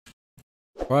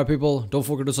Alright people, don't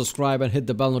forget to subscribe and hit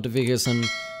the bell notification.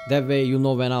 That way you'll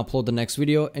know when I upload the next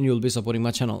video and you'll be supporting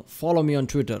my channel. Follow me on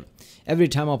Twitter. Every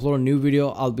time I upload a new video,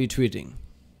 I'll be tweeting.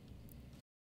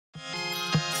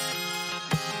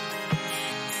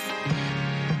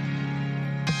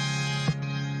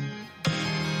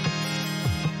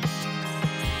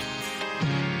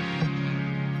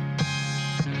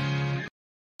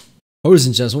 Ladies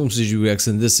and gentlemen, this is geographic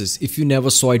and this is If You Never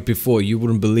Saw It Before, You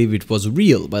Wouldn't Believe It Was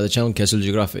Real by the channel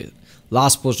geographic.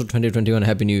 Last post of 2021,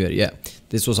 Happy New Year. Yeah,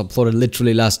 this was uploaded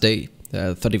literally last day,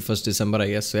 31st December, I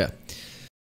guess. Yeah.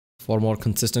 For more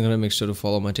consistent content, make sure to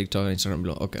follow my TikTok and Instagram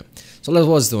below. Okay, so let's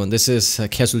watch the one. This is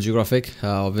geographic.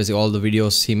 Obviously, all the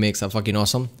videos he makes are fucking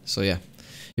awesome. So yeah,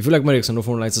 if you like my reaction, don't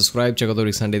forget to like, subscribe, check out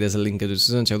the Sunday. There's a link in the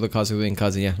description. Check out the cast in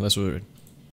Kazi. Yeah, let's do it.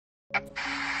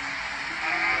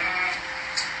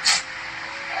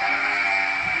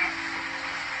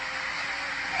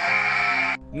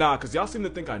 Nah, cause y'all seem to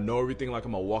think I know everything like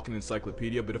I'm a walking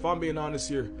encyclopedia, but if I'm being honest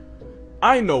here,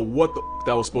 I know what the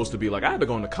that was supposed to be like. I had to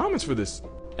go in the comments for this.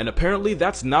 And apparently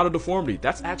that's not a deformity.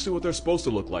 That's actually what they're supposed to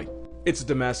look like. It's a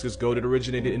Damascus goat. It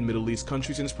originated in Middle East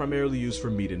countries and is primarily used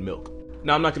for meat and milk.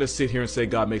 Now I'm not gonna sit here and say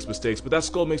God makes mistakes, but that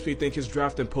skull makes me think his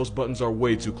draft and post buttons are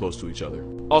way too close to each other.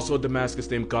 Also, a Damascus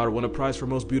named God won a prize for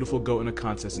most beautiful goat in a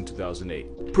contest in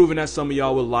 2008, proving that some of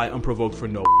y'all will lie unprovoked for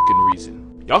no fucking reason.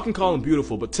 Y'all can call him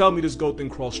beautiful, but tell me this goat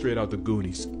didn't crawl straight out the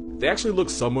Goonies. They actually look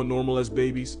somewhat normal as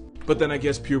babies, but then I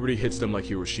guess puberty hits them like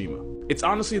Hiroshima. It's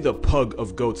honestly the pug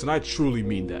of goats, and I truly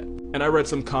mean that. And I read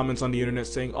some comments on the internet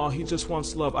saying, oh, he just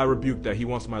wants love. I rebuke that. He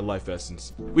wants my life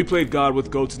essence. We played God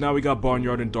with goats, now we got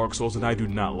Barnyard and Dark Souls, and I do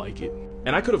not like it.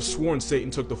 And I could have sworn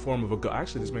Satan took the form of a goat.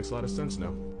 Actually, this makes a lot of sense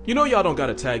now. You know y'all don't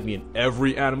gotta tag me in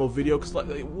every animal video, cause like,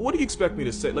 what do you expect me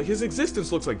to say? Like, his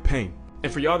existence looks like pain.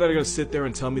 And for y'all that are gonna sit there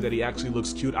and tell me that he actually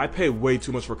looks cute, I pay way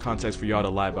too much for context for y'all to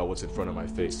lie about what's in front of my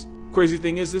face. Crazy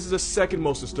thing is, this is the second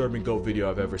most disturbing goat video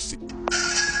I've ever seen.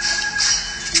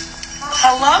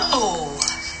 Hello.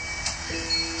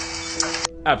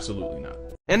 Absolutely not.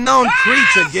 An unknown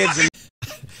creature gives him.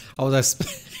 I was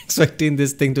expecting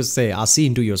this thing to say, "I see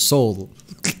into your soul."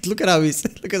 Look at how he's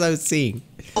seeing.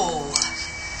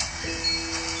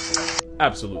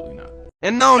 Absolutely not.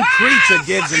 An unknown creature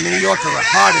gives a New Yorker a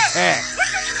heart attack. What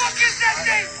the fuck is that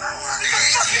thing? It's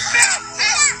a fucking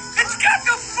bat! It's got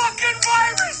the fucking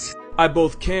virus! I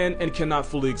both can and cannot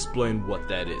fully explain what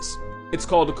that is. It's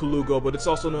called a Kulugo, but it's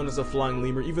also known as a flying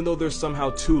lemur, even though there's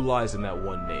somehow two lies in that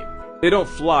one name. They don't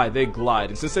fly, they glide,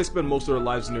 and since they spend most of their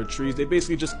lives in their trees, they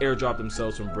basically just airdrop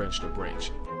themselves from branch to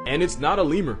branch. And it's not a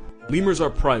lemur. Lemurs are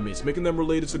primates, making them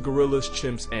related to gorillas,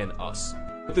 chimps, and us.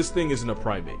 But this thing isn't a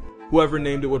primate. Whoever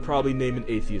named it would probably name an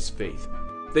atheist faith.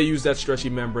 They use that stretchy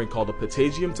membrane called a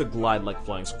patagium to glide like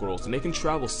flying squirrels, and they can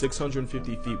travel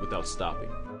 650 feet without stopping.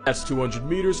 That's 200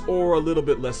 meters or a little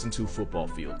bit less than 2 football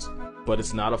fields. But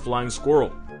it's not a flying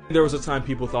squirrel. There was a time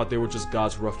people thought they were just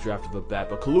God's rough draft of a bat,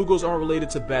 but Kalugos aren't related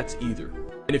to bats either.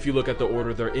 And if you look at the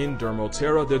order they're in,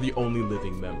 Dermoptera, they're the only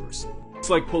living members. It's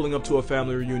like pulling up to a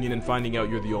family reunion and finding out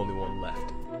you're the only one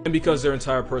left. And because their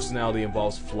entire personality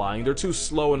involves flying, they're too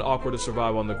slow and awkward to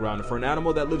survive on the ground, and for an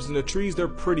animal that lives in the trees, they're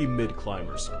pretty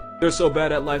mid-climbers. They're so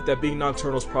bad at life that being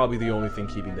nocturnal is probably the only thing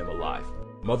keeping them alive.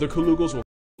 Mother Kalugos will—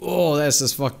 Oh, that's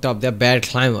just fucked up. They're bad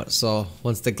climbers. So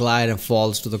once they glide and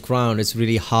falls to the ground, it's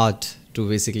really hard to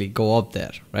basically go up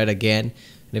there, right? Again,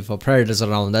 and if a predator's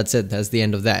around, that's it. That's the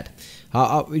end of that.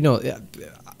 You know,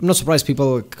 I'm not surprised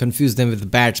people confuse them with the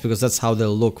bats, because that's how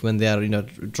they'll look when they are, you know,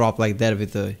 drop like that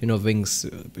with the, you know, wings,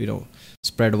 you know,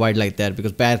 spread wide like that,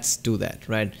 because bats do that,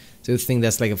 right? So you think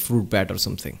that's like a fruit bat or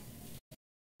something.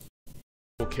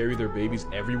 Carry their babies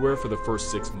everywhere for the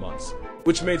first 6 months,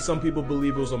 which made some people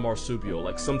believe it was a marsupial,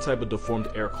 like some type of deformed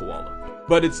air koala.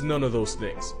 But it's none of those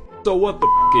things. So what the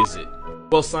f is it?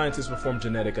 Well, scientists performed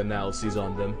genetic analyses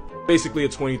on them, basically a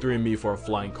 23andMe for a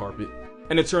flying carpet,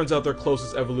 and it turns out their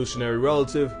closest evolutionary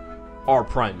relative are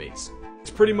primates. It's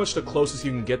pretty much the closest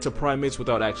you can get to primates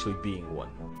without actually being one.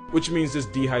 Which means this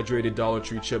dehydrated Dollar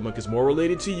Tree chipmunk is more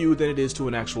related to you than it is to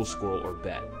an actual squirrel or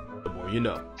bat. The more you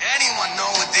know. Anyone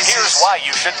know what this Here's is? why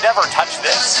you should never touch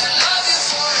this.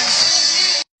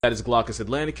 That is Glaucus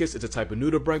atlanticus. It's a type of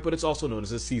nudibranch, but it's also known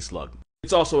as a sea slug.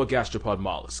 It's also a gastropod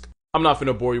mollusk. I'm not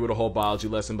finna bore you with a whole biology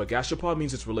lesson, but gastropod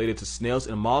means it's related to snails,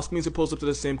 and mollusk means it pulls up to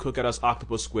the same cookout as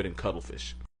octopus, squid, and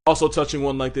cuttlefish. Also, touching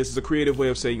one like this is a creative way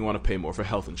of saying you want to pay more for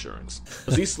health insurance.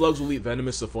 These slugs will eat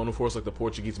venomous siphonophores like the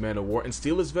Portuguese man of war and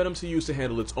steal its venom to use to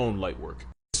handle its own light work.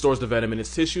 It stores the venom in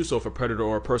its tissue, so if a predator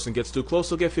or a person gets too close,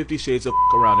 they'll get 50 shades of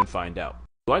around and find out.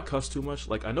 Do I cuss too much?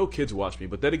 Like, I know kids watch me,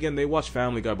 but then again, they watch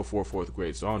Family Guy before 4th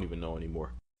grade, so I don't even know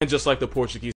anymore. And just like the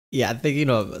Portuguese Yeah, I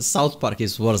think, South Park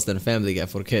is worse than Family Guy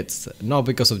for kids. Not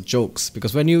because of jokes.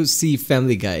 Because when you see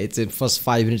Family Guy, it's in first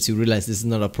 5 minutes you realize this is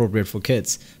not appropriate for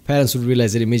kids. Parents would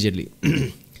realize it immediately.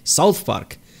 South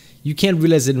Park, you can't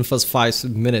realize it in first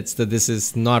 5 minutes that this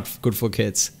is not good for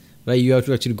kids. Right? You have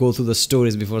to actually go through the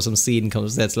stories before some scene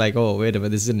comes that's like, oh, wait a minute,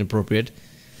 this is inappropriate.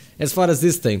 As far as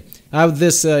this thing, I have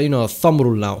this, thumb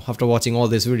rule now after watching all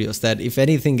these videos that if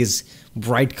anything is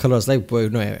bright colors like,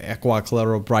 aqua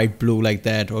color or bright blue like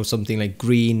that or something like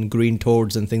green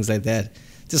toads and things like that,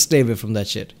 just stay away from that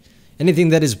shit. Anything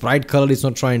that is bright colored is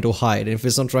not trying to hide. And if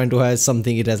it's not trying to hide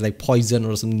something, it has like poison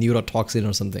or some neurotoxin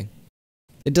or something.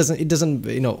 It doesn't,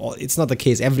 it's not the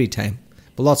case every time,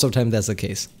 but lots of time that's the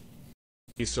case.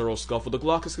 Visceral scuffle, the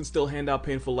Glaucus can still hand out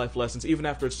painful life lessons even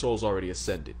after its soul's already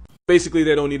ascended. Basically,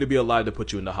 they don't need to be alive to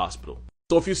put you in the hospital.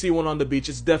 So if you see one on the beach,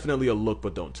 it's definitely a look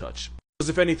but don't touch. Because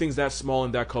if anything's that small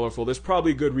and that colorful, there's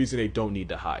probably a good reason they don't need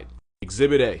to hide.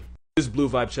 Exhibit A. This blue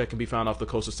vibe check can be found off the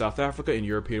coast of South Africa, in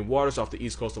European waters, off the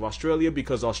east coast of Australia,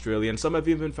 because Australia, and some have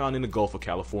even been found in the Gulf of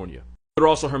California. There are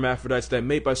also hermaphrodites that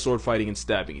mate by sword fighting and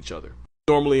stabbing each other.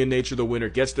 Normally in nature, the winner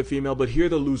gets the female, but here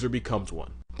the loser becomes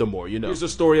one. The more you know. Here's a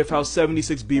story of how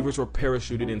 76 beavers were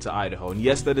parachuted into Idaho, and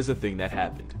yes, that is a thing that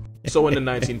happened. So in the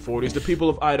 1940s, the people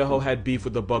of Idaho had beef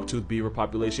with the buck-toothed beaver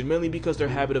population, mainly because their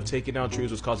habit of taking down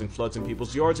trees was causing floods in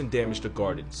people's yards and damage to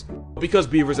gardens. But because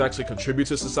beavers actually contribute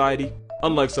to society,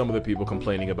 unlike some of the people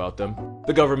complaining about them,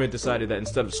 the government decided that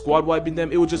instead of squad wiping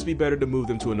them, it would just be better to move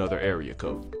them to another area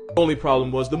code. The only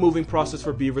problem was the moving process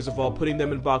for beavers involved putting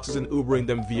them in boxes and Ubering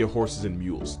them via horses and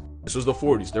mules. This was the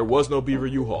 40s, there was no beaver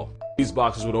U-Haul. These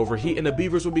boxes would overheat and the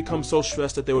beavers would become so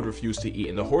stressed that they would refuse to eat,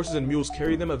 and the horses and mules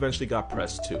carrying them eventually got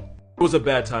pressed too. It was a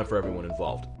bad time for everyone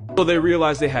involved. So they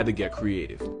realized they had to get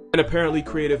creative. And apparently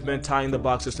creative meant tying the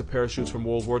boxes to parachutes from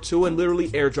World War II and literally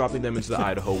airdropping them into the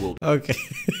Idaho wilderness. Okay.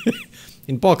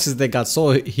 In boxes, they got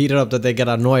so heated up that they get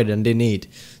annoyed and didn't eat.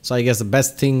 So I guess the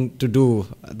best thing to do,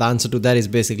 the answer to that is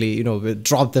basically,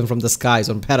 drop them from the skies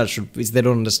on parachute, which they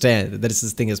don't understand. There is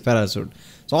this thing as parachute.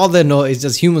 So all they know is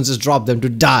just humans just drop them to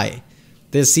die.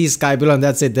 They see sky below and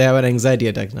that's it. They have an anxiety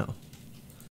attack now.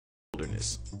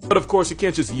 But of course, you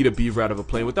can't just eat a beaver out of a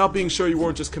plane without being sure you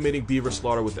weren't just committing beaver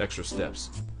slaughter with extra steps.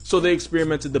 So they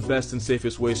experimented the best and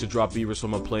safest ways to drop beavers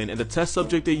from a plane, and the test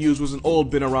subject they used was an old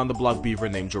been around the block beaver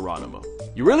named Geronimo.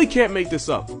 You really can't make this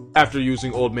up. After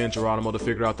using old man Geronimo to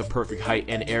figure out the perfect height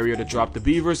and area to drop the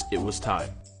beavers, it was time.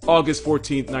 August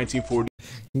 14th, 1940.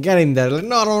 Get in there.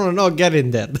 No, get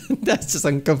in there. That's just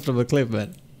uncomfortable clip,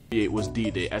 man. It was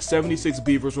D-Day, as 76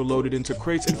 beavers were loaded into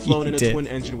crates and flown in a twin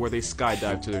engine where they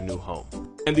skydived to their new home.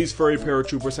 And these furry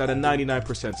paratroopers had a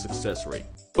 99% success rate.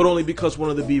 But only because one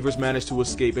of the beavers managed to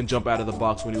escape and jump out of the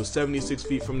box when he was 76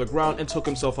 feet from the ground and took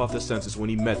himself off the census when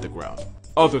he met the ground.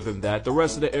 Other than that, the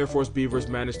rest of the Air Force beavers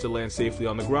managed to land safely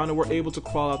on the ground and were able to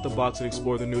crawl out the box and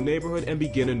explore the new neighborhood and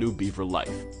begin a new beaver life.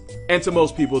 And to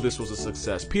most people, this was a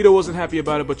success. PETA wasn't happy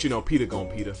about it, but PETA gon'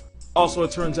 PETA. Also,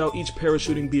 it turns out each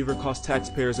parachuting beaver cost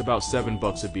taxpayers about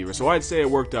 $7 a beaver, so I'd say it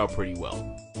worked out pretty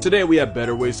well. Today we have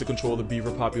better ways to control the beaver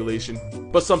population,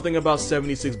 but something about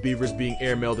 76 beavers being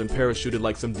airmailed and parachuted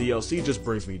like some DLC just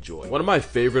brings me joy. One of my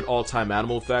favorite all-time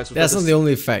animal facts was that's not the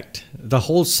only fact. The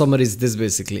whole summary is this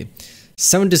basically.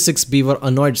 76 beaver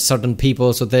annoyed certain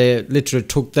people, so they literally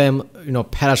took them,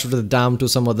 parachuted them to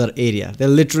some other area. They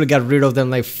literally got rid of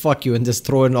them like fuck you and just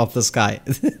throw it off the sky.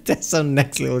 That's some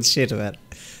next level shit, man.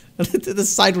 The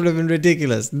sight would have been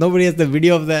ridiculous. Nobody has the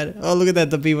video of that. Oh, look at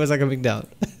that, the beavers are coming down.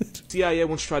 CIA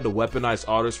once tried to weaponize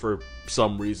otters for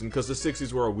some reason, because the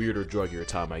 60s were a weirder, druggier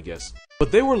time, I guess.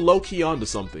 But they were low-key onto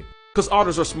something. Because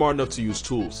otters are smart enough to use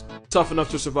tools, tough enough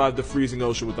to survive the freezing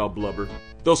ocean without blubber.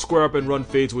 They'll square up and run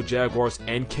fades with jaguars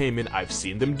and caiman, I've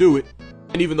seen them do it.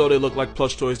 And even though they look like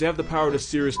plush toys, they have the power to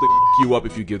seriously f**k you up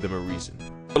if you give them a reason.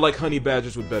 They're like honey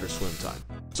badgers with better swim time.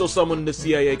 So someone in the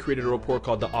CIA created a report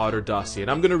called the Otter Dossier,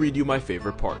 and I'm gonna read you my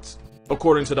favorite parts.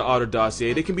 According to the Otter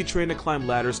Dossier, they can be trained to climb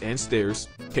ladders and stairs,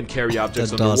 can carry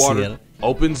objects underwater,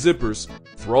 open zippers,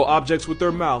 throw objects with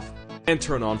their mouth, and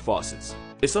turn on faucets.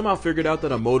 They somehow figured out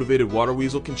that a motivated water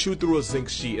weasel can chew through a zinc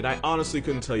sheet, and I honestly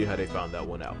couldn't tell you how they found that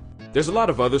one out. There's a lot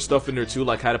of other stuff in there too,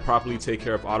 like how to properly take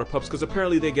care of otter pups, because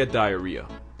apparently they get diarrhea.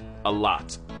 A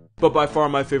lot. But by far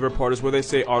my favorite part is where they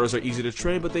say otters are easy to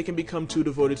train, but they can become too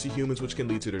devoted to humans, which can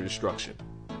lead to their destruction.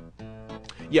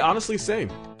 Yeah, honestly, same.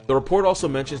 The report also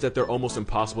mentions that they're almost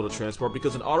impossible to transport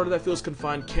because an otter that feels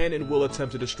confined can and will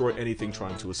attempt to destroy anything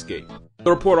trying to escape. The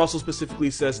report also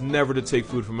specifically says never to take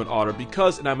food from an otter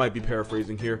because, and I might be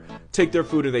paraphrasing here, take their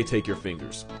food and they take your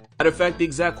fingers. And in fact, the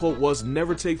exact quote was,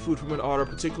 never take food from an otter,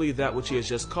 particularly that which he has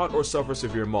just caught or suffer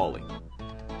severe mauling.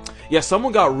 Yeah,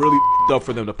 someone got really up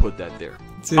for them to put that there.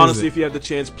 Seriously. Honestly, if you have the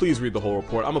chance, please read the whole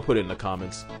report. I'm gonna put it in the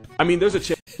comments. I mean, there's a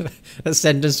chance A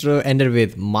sentence ended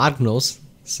with Mark knows.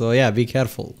 So yeah, be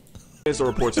careful. the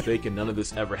report's fake and none of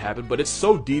this ever happened, but it's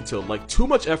so detailed, like too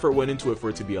much effort went into it for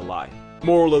it to be a lie.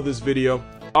 Moral of this video,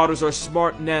 otters are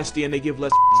smart, nasty, and they give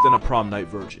less than a prom night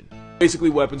virgin.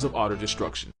 Basically weapons of otter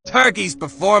destruction. Turkey's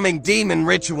performing demon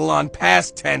ritual on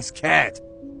past tense cat.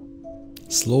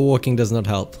 Slow walking does not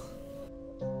help.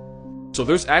 So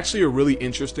there's actually a really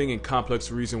interesting and complex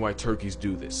reason why turkeys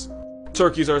do this.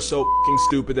 Turkeys are so f***ing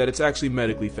stupid that it's actually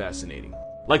medically fascinating.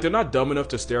 Like, they're not dumb enough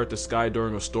to stare at the sky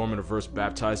during a storm and reverse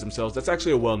baptize themselves. That's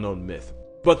actually a well-known myth.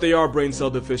 But they are brain cell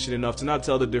deficient enough to not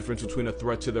tell the difference between a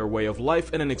threat to their way of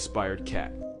life and an expired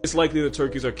cat. It's likely that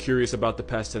turkeys are curious about the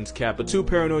past tense cat, but too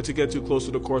paranoid to get too close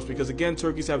to the corpse because again,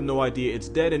 turkeys have no idea it's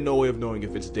dead and no way of knowing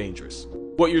if it's dangerous.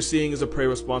 What you're seeing is a prey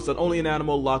response that only an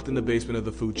animal locked in the basement of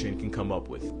the food chain can come up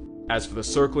with. As for the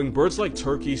circling, birds like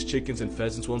turkeys, chickens, and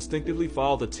pheasants will instinctively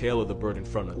follow the tail of the bird in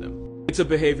front of them. It's a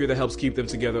behavior that helps keep them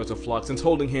together as a flock since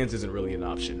holding hands isn't really an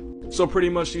option. So pretty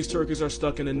much these turkeys are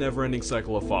stuck in a never-ending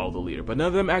cycle of follow the leader, but none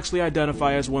of them actually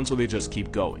identify as one, so they just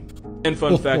keep going. And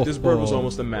fun fact, this bird was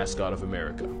almost the mascot of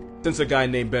America, since a guy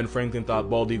named Ben Franklin thought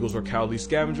bald eagles were cowardly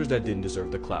scavengers that didn't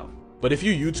deserve the clout. But if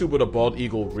you YouTube what a bald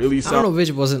eagle really I don't know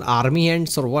which was an army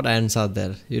ants or what ants are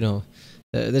there, you know.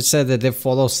 They said that they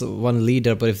follow one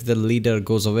leader, but if the leader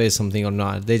goes away something or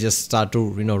not, they just start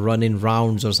to, you know, run in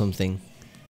rounds or something.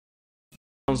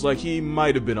 Sounds like he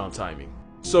might have been on timing.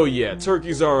 So yeah,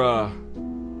 turkeys are,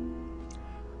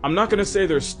 I'm not gonna say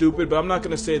they're stupid, but I'm not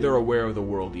gonna say they're aware of the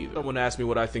world either. Someone asked me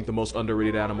what I think the most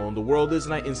underrated animal in the world is,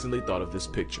 and I instantly thought of this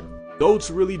picture. Goats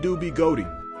really do be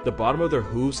goating. The bottom of their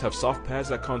hooves have soft pads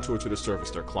that contour to the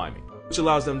surface they're climbing, which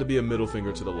allows them to be a middle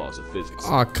finger to the laws of physics.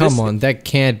 Oh, come on, that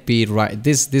can't be right.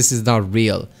 This is not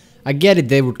real. I get it,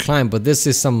 they would climb, but this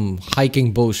is some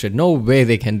hiking bullshit. No way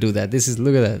they can do that. This is,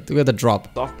 look at that, look at the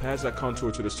drop. Soft pads that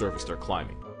contour to the surface they're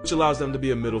climbing, which allows them to be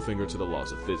a middle finger to the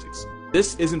laws of physics.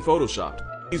 This isn't photoshopped.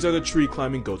 These are the tree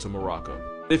climbing goats of Morocco.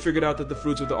 They figured out that the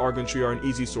fruits of the argan tree are an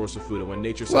easy source of food, and when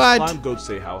nature says climb, goats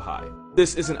say how high.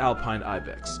 This is an alpine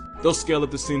ibex. They'll scale up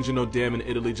the Cingino Dam in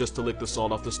Italy just to lick the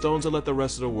salt off the stones and let the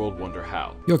rest of the world wonder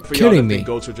how. You're For y'all kidding that me. think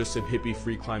goats are just some hippie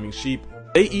free climbing sheep,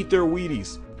 they eat their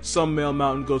Wheaties. Some male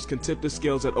mountain goats can tip the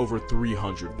scales at over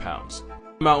 300 pounds.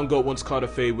 A mountain goat once caught a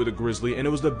fade with a grizzly, and it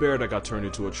was the bear that got turned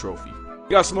into a trophy.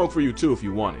 Got smoke for you too if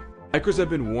you want it. Hikers have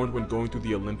been warned when going through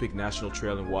the Olympic National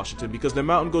Trail in Washington because the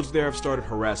mountain goats there have started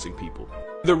harassing people.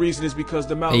 The reason is because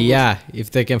the mountain Yeah,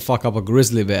 if they can fuck up a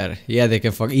grizzly bear, yeah, they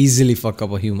can easily fuck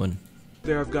up a human.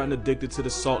 there have gotten addicted to the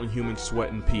salt in human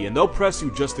sweat and pee, and they'll press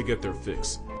you just to get their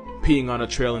fix. Peeing on a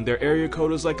trail in their area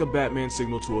code is like a Batman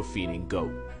signal to a feeding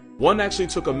goat. One actually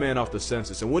took a man off the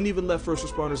census and wouldn't even let first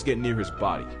responders get near his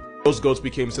body. Those goats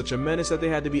became such a menace that they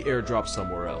had to be airdropped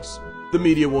somewhere else. The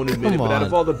media won't admit it, but out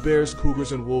of all the bears,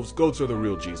 cougars, and wolves, goats are the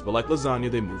real G's, but like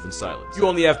lasagna, they move in silence. You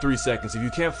only have 3 seconds. If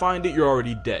you can't find it, you're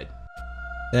already dead.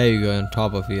 There you go, on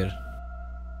top of here.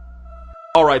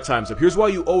 Alright, time's up. Here's why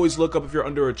you always look up if you're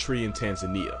under a tree in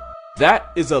Tanzania.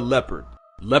 That is a leopard.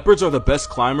 Leopards are the best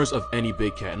climbers of any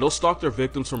big cat, and they'll stalk their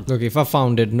victims from Look, if I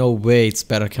found it, no way it's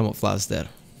better camouflage there.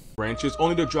 branches,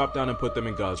 only to drop down and put them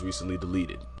in God's recently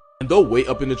deleted. And they'll wait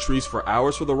up in the trees for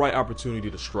hours for the right opportunity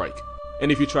to strike.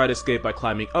 And if you try to escape by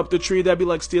climbing up the tree, that'd be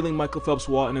like stealing Michael Phelps'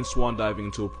 wallet and swan diving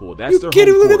into a pool. That's their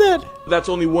kidding? home Look court. at that. That's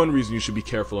only one reason you should be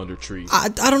careful under trees. I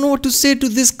don't know what to say to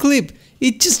this clip.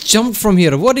 It just jumped from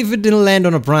here. What if it didn't land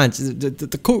on a branch?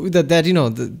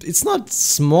 It's not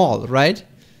small, right?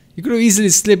 You could have easily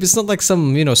slipped. It's not like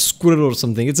some, squirrel or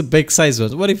something. It's a big size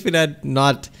one. What if it had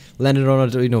not landed on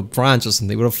a, branch or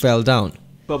something? It would have fell down.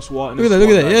 Phelps' wallet and Look at swan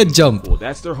that. diving Yeah, into a jump. pool.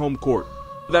 That's their home court.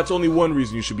 That's only one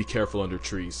reason you should be careful under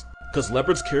trees. Because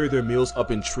leopards carry their meals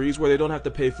up in trees where they don't have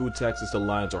to pay food taxes to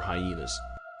lions or hyenas.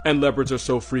 And leopards are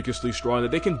so freakishly strong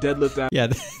that they can deadlift that. Yeah,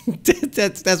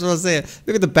 that's what I'm saying.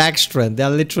 Look at the back strength. They're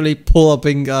literally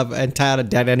pulling up an entire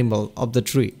dead animal up the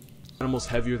tree. Animals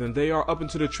heavier than they are up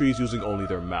into the trees using only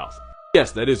their mouth.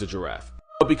 Yes, that is a giraffe.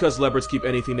 But because leopards keep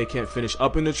anything they can't finish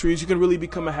up in the trees, you can really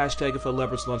become a hashtag if a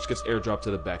leopard's lunch gets airdropped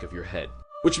to the back of your head.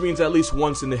 Which means at least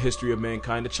once in the history of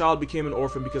mankind, a child became an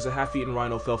orphan because a half-eaten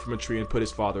rhino fell from a tree and put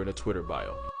his father in a Twitter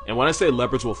bio. And when I say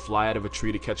leopards will fly out of a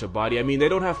tree to catch a body, I mean they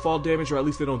don't have fall damage, or at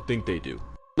least they don't think they do.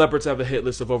 Leopards have a hit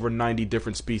list of over 90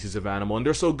 different species of animal, and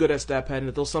they're so good at stat padding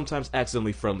that they'll sometimes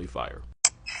accidentally friendly fire.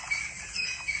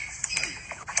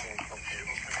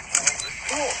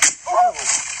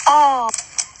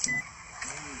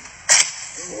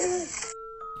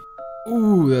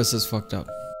 Ooh, this is fucked up.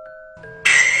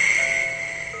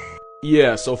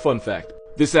 Yeah, so fun fact.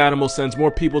 This animal sends more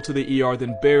people to the ER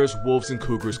than bears, wolves, and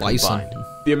cougars Bison. combined.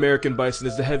 The American bison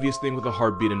is the heaviest thing with a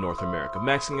heartbeat in North America,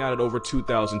 maxing out at over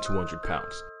 2,200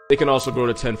 pounds. They can also grow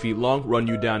to 10 feet long, run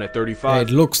you down at 35.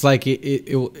 It looks like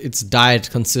its diet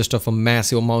consists of a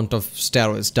massive amount of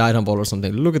steroids, dietable or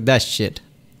something. Look at that shit.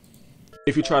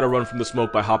 If you try to run from the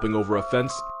smoke by hopping over a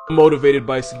fence, a motivated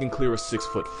bison can clear a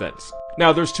 6-foot fence.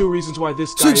 Now, there's two reasons why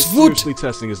this guy is seriously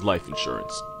testing his life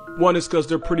insurance. One is because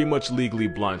they're pretty much legally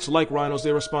blind, so like rhinos,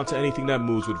 they respond to anything that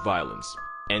moves with violence.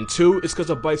 And two is because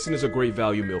a bison is a great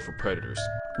value meal for predators.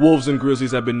 Wolves and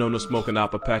grizzlies have been known to smoke an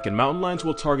appa pack, and mountain lions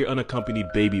will target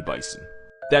unaccompanied baby bison.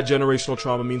 That generational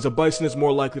trauma means a bison is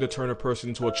more likely to turn a person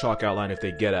into a chalk outline if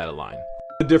they get out of line.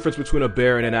 The difference between a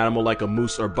bear and an animal like a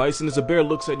moose or bison is a bear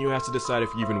looks at you and has to decide if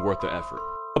you're even worth the effort.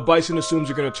 A bison assumes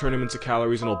you're going to turn him into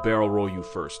calories and will barrel roll you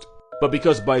first. But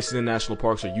because bison in national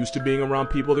parks are used to being around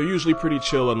people, they're usually pretty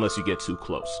chill unless you get too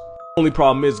close. Only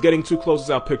problem is, getting too close is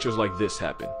how pictures like this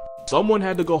happen. Someone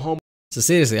had to go home. So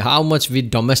seriously, how much we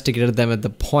domesticated them at the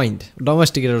point,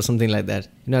 domesticated or something like that,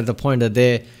 you know, at the point that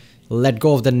they let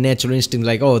go of the natural instinct,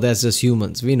 like, oh, that's just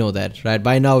humans. We know that, right?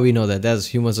 By now we know that that's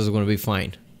humans are going to be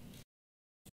fine.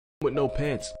 With no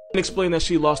pants, and explained that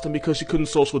she lost him because she couldn't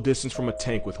social distance from a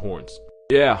tank with horns.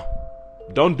 Yeah,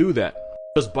 don't do that.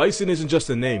 Because bison isn't just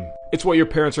a name. It's what your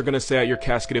parents are going to say at your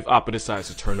casket if Appa decides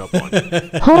to turn up on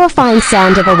you. Horrifying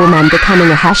sound of a woman becoming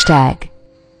a hashtag.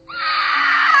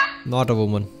 Not a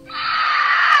woman.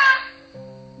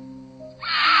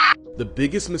 The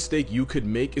biggest mistake you could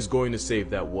make is going to save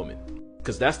that woman.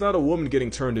 Because that's not a woman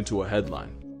getting turned into a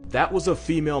headline. That was a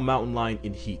female mountain lion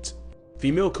in heat.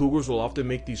 Female cougars will often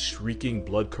make these shrieking,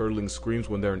 blood-curdling screams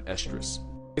when they're in estrus.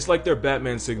 It's like their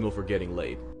Batman signal for getting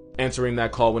laid. Answering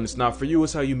that call when it's not for you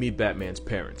is how you meet Batman's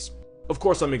parents. Of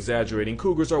course, I'm exaggerating.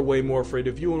 Cougars are way more afraid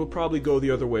of you and will probably go the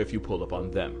other way if you pull up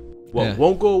on them. What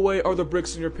won't go away are the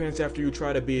bricks in your pants after you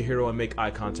try to be a hero and make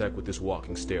eye contact with this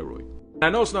walking steroid. I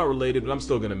know it's not related, but I'm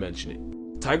still going to mention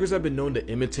it. Tigers have been known to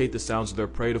imitate the sounds of their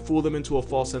prey to fool them into a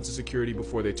false sense of security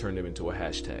before they turn them into a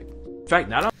hashtag. In fact,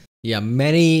 not Yeah,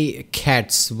 many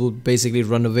cats will basically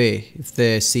run away if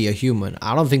they see a human.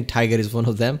 I don't think tiger is one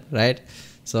of them, right?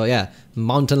 So yeah,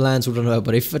 mountain lions would run away.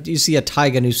 But if you see a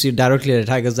tiger and you see directly at a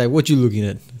tiger, it's like, what you looking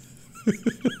at?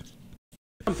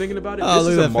 I'm thinking about it. This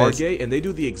is a margay, and they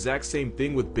do the exact same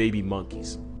thing with baby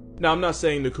monkeys. Now, I'm not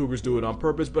saying the cougars do it on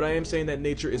purpose, but I am saying that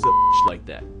nature is a like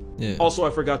that. Yeah. Also, I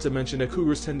forgot to mention that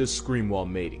cougars tend to scream while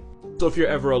mating. So if you're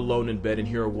ever alone in bed and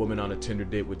hear a woman on a Tinder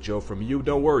date with Joe from you,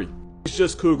 don't worry. It's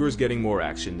just cougars getting more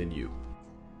action than you.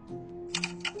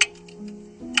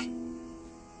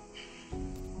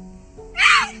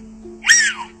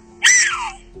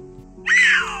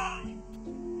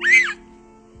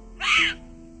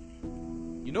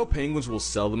 You know penguins will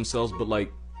sell themselves, but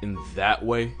like, in that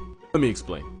way? Let me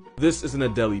explain. This is an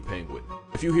Adelie penguin.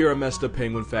 If you hear a messed up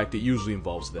penguin fact, it usually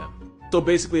involves them. So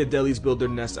basically, Adelies build their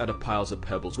nests out of piles of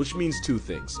pebbles, which means two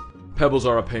things. Pebbles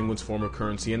are a penguin's form of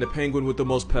currency, and the penguin with the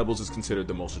most pebbles is considered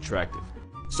the most attractive.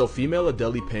 So female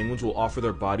Adelie penguins will offer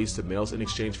their bodies to males in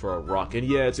exchange for a rock, and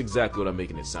yeah, it's exactly what I'm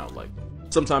making it sound like.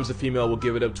 Sometimes the female will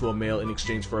give it up to a male in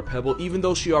exchange for a pebble, even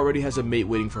though she already has a mate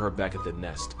waiting for her back at the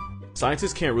nest.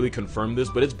 Scientists can't really confirm this,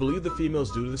 but it's believed the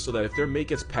females do this so that if their mate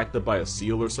gets packed up by a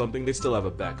seal or something, they still have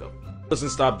a backup. Doesn't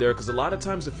stop there, because a lot of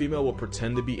times the female will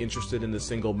pretend to be interested in the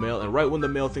single male, and right when the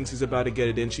male thinks he's about to get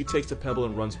it in, she takes the pebble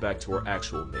and runs back to her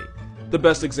actual mate. The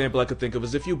best example I could think of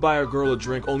is if you buy a girl a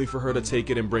drink only for her to take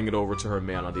it and bring it over to her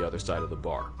man on the other side of the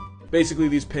bar. Basically,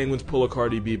 these penguins pull a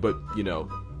Cardi B, but, you know,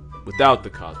 without the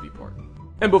Cosby part.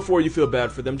 And before you feel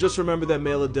bad for them, just remember that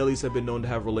male Adelies have been known to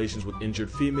have relations with injured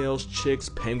females, chicks,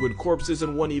 penguin corpses,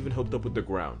 and one even hooked up with the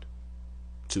ground.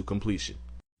 To completion.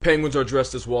 Penguins are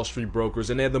dressed as Wall Street brokers,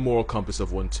 and they have the moral compass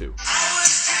of one too.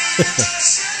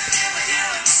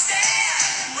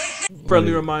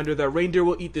 Friendly reminder that reindeer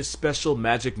will eat this special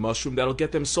magic mushroom that'll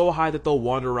get them so high that they'll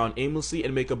wander around aimlessly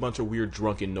and make a bunch of weird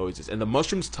drunken noises. And the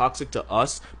mushroom's toxic to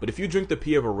us, but if you drink the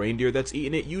pee of a reindeer that's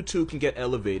eaten it, you too can get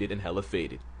elevated and hella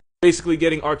faded. Basically,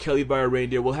 getting R. Kelly'd by a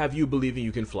reindeer will have you believing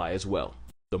you can fly as well.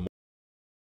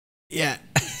 Yeah,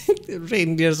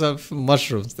 reindeers of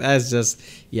mushrooms. That's just,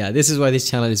 yeah, this is why this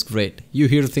channel is great. You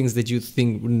hear things that you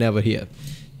think would never hear.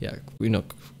 Yeah, you know,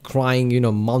 crying, you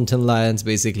know, mountain lions,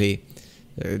 basically.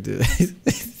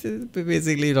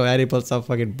 Basically, you know, edibles of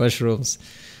fucking mushrooms.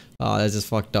 Oh, that's just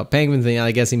fucked up. Penguin thing,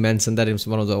 I guess he mentioned that in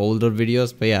one of the older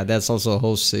videos. But yeah, that's also a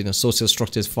whole, you know, social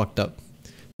structure is fucked up.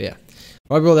 Yeah.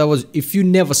 Right, bro, that was, if you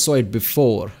never saw it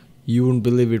before, you wouldn't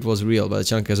believe it was real by the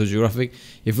channel geographic.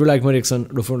 If you like my reaction,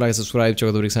 don't forget to like and subscribe. Check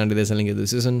out the reaction there's a link in the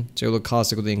description. Check out the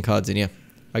cast, check out the cards in here.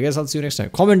 I guess I'll see you next time.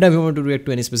 Comment down if you want to react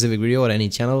to any specific video or any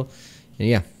channel. And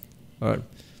yeah, alright.